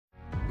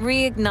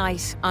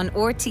Reignite on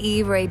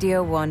RTE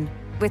Radio 1.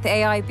 With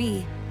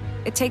AIB,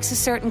 it takes a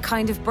certain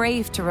kind of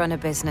brave to run a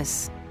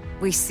business.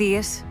 We see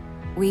it,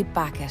 we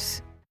back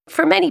it.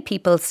 For many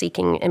people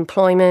seeking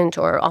employment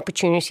or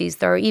opportunities,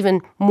 there are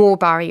even more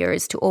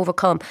barriers to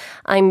overcome.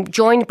 I'm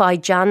joined by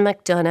Jan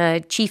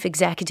McDonough, Chief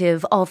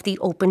Executive of the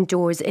Open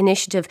Doors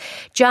Initiative.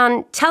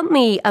 Jan, tell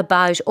me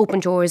about Open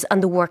Doors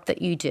and the work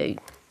that you do.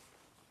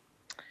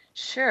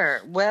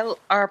 Sure. Well,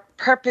 our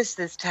purpose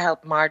is to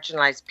help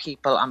marginalised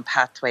people on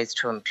pathways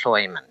to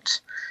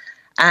employment.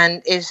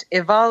 And it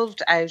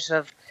evolved out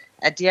of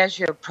a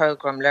Diageo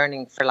programme,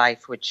 Learning for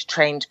Life, which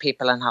trained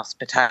people in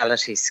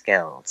hospitality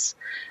skills.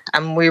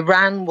 And we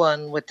ran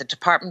one with the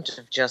Department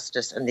of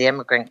Justice and the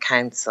Immigrant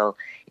Council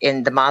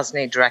in the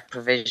Mosney Direct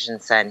Provision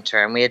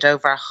Centre. And we had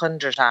over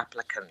 100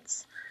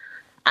 applicants.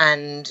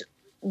 And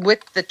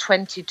with the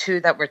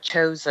 22 that were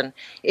chosen,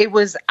 it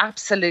was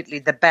absolutely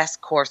the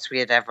best course we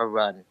had ever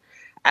run.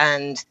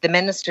 And the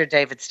Minister,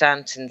 David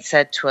Stanton,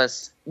 said to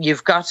us,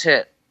 you've got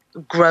to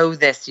grow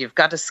this, you've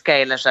got to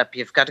scale it up,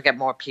 you've got to get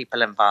more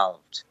people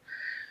involved.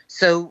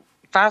 So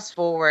fast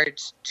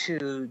forward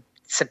to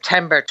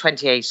September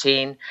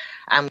 2018,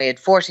 and we had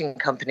 14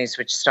 companies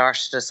which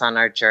started us on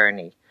our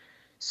journey.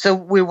 So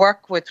we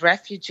work with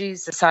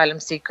refugees, asylum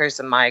seekers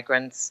and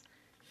migrants,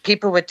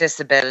 people with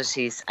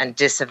disabilities and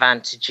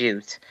disadvantaged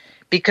youth,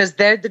 because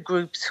they're the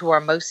groups who are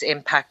most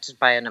impacted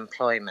by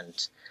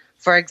unemployment.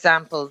 For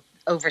example,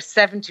 over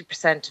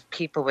 70% of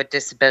people with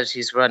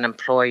disabilities were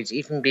unemployed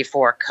even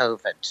before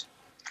COVID.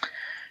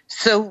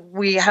 So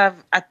we have,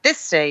 at this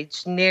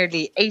stage,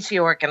 nearly 80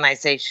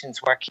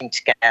 organisations working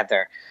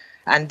together.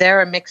 And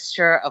they're a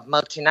mixture of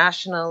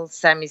multinationals,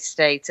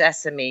 semi-states,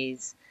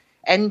 SMEs,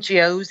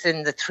 NGOs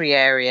in the three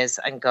areas,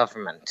 and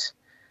government.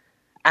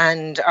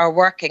 And our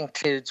work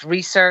includes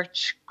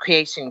research,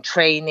 creating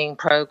training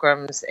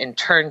programmes,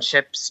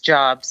 internships,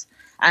 jobs,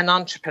 and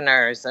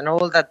entrepreneurs, and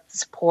all that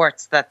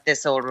supports that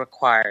this all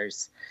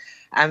requires.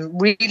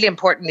 And really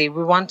importantly,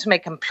 we want to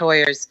make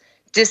employers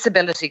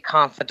disability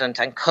confident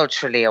and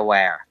culturally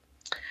aware.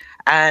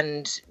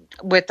 And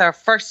with our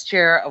first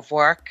year of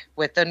work,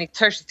 with only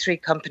 33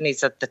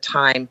 companies at the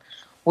time,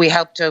 we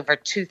helped over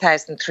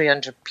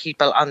 2,300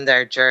 people on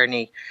their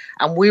journey.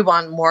 And we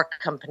want more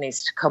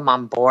companies to come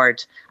on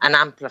board and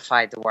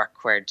amplify the work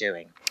we're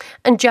doing.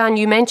 And Jan,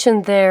 you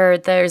mentioned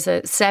there's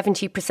a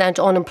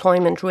 70%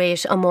 unemployment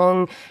rate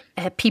among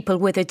people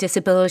with a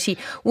disability.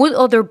 What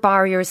other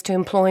barriers to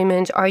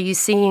employment are you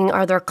seeing?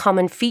 Are there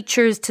common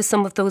features to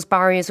some of those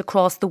barriers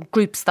across the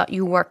groups that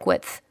you work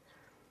with?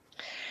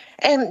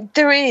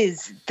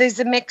 There's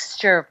a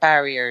mixture of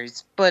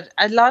barriers, but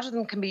a lot of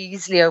them can be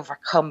easily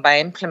overcome by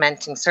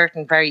implementing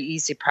certain very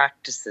easy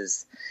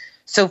practices.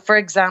 So, for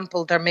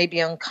example, there may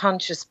be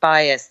unconscious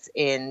bias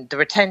in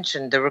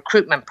the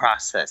recruitment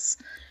process.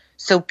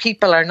 So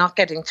people are not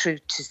getting through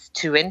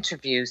to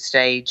interview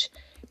stage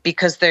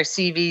because their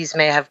CVs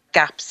may have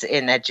gaps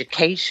in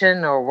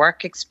education or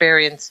work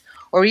experience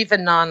or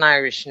even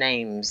non-Irish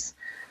names.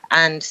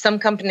 And some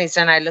companies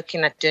are now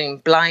looking at doing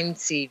blind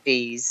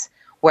CVs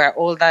where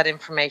all that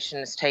information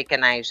is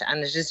taken out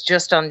and it is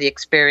just on the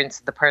experience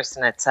of the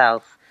person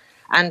itself,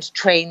 and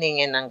training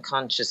in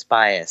unconscious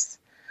bias.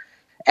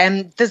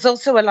 There's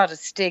also a lot of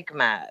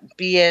stigma,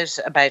 be it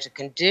about a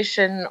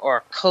condition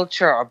or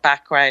culture or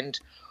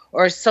background,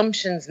 or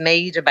assumptions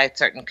made about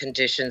certain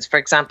conditions, for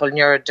example,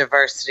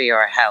 neurodiversity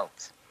or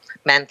health,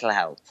 mental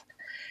health.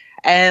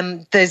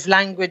 There's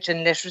language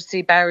and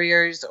literacy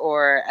barriers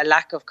or a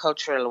lack of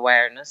cultural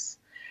awareness.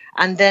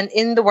 And then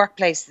in the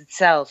workplace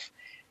itself,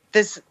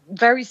 there's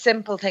very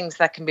simple things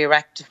that can be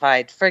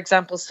rectified. For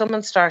example,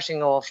 someone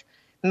starting off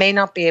may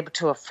not be able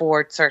to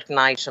afford certain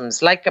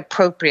items like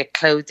appropriate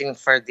clothing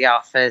for the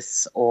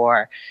office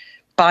or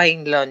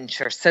buying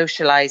lunch or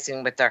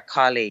socialising with their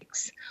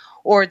colleagues.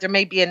 Or there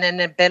may be an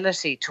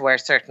inability to wear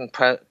certain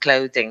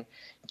clothing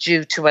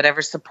due to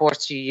whatever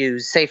supports you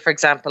use. Say, for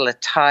example, a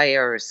tie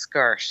or a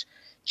skirt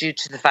due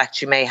to the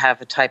fact you may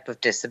have a type of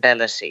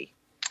disability.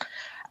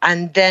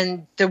 And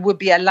then there would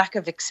be a lack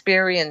of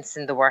experience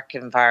in the work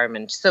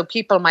environment. So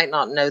people might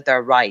not know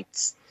their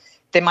rights.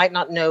 They might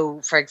not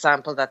know, for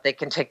example, that they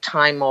can take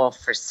time off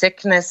for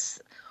sickness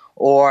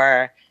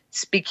or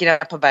speaking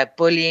up about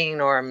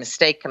bullying or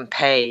mistaken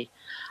pay.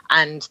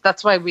 And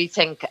that's why we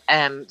think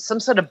some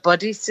sort of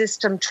buddy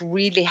system to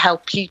really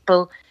help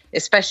people,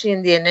 especially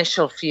in the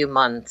initial few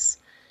months,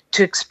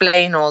 to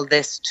explain all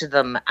this to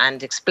them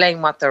and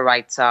explain what their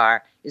rights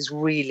are is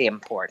really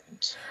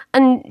important.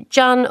 And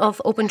Jan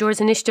of Open Doors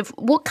Initiative,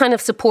 what kind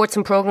of supports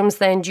and programmes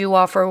then do you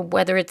offer,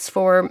 whether it's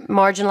for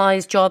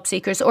marginalised job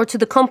seekers or to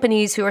the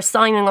companies who are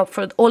signing up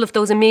for all of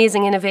those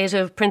amazing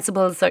innovative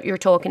principles that you're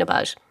talking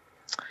about?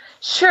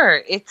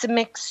 Sure, it's a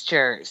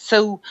mixture.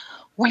 So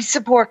we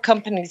support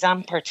companies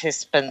and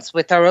participants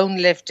with our own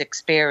lived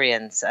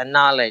experience and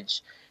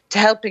knowledge to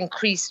help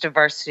increase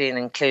diversity and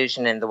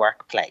inclusion in the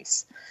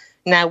workplace.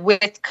 Now,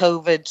 with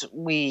COVID,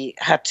 we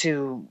had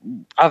to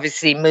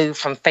obviously move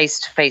from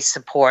face-to-face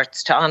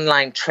supports to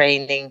online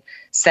training,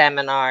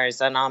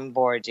 seminars and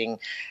onboarding.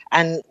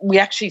 And we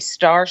actually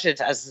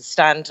started as a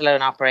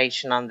standalone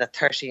operation on the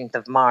 13th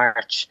of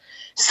March.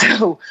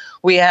 So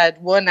we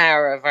had 1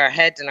 hour of our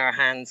head in our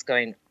hands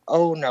going,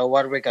 oh no,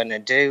 what are we going to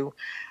do?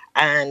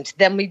 And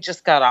then we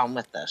just got on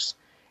with it.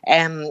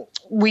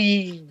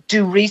 We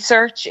do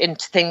research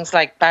into things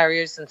like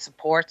barriers and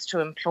supports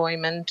to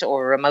employment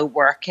or remote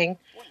working.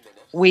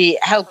 We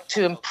help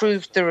to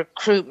improve the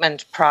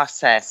recruitment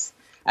process,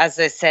 as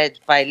I said,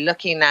 by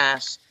looking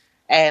at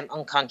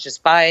unconscious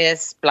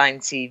bias,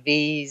 blind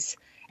CVs,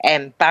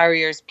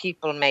 barriers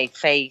people may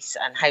face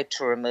and how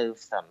to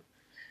remove them.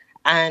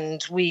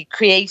 And we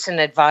create and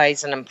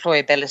advise on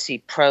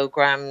employability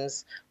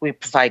programs. We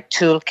provide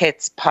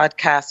toolkits,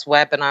 podcasts,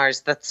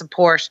 webinars that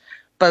support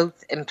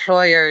both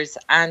employers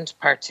and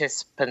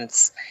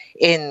participants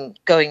in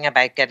going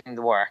about getting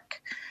the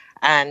work.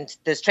 And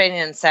there's training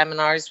and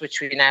seminars,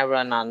 which we now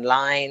run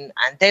online,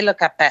 and they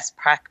look at best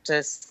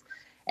practice,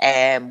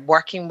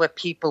 working with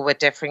people with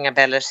differing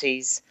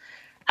abilities.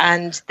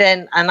 And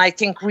I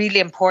think really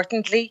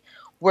importantly,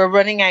 we're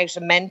running out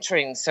a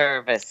mentoring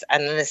service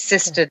and an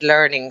assisted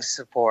learning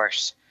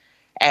support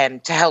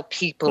to help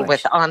people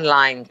with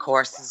online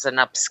courses and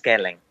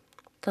upskilling.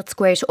 That's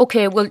great.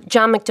 OK, well,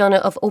 Jan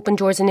McDonough of Open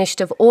Doors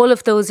Initiative, all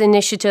of those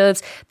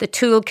initiatives, the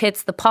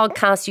toolkits, the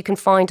podcasts you can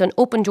find on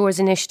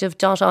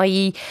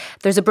opendoorsinitiative.ie.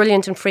 There's a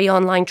brilliant and free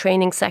online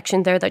training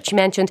section there that you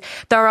mentioned.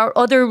 There are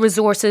other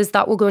resources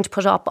that we're going to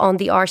put up on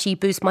the RTE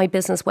Boost My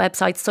Business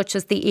website, such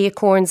as the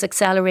Acorns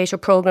Accelerator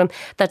programme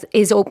that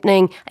is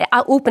open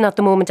at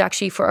the moment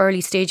actually for early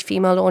stage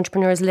female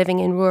entrepreneurs living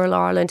in rural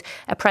Ireland,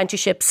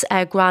 apprenticeships,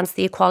 grants,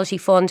 the Equality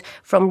Fund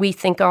from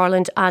Rethink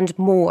Ireland and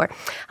more.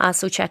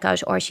 So check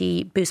out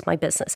RTE Boost My Business.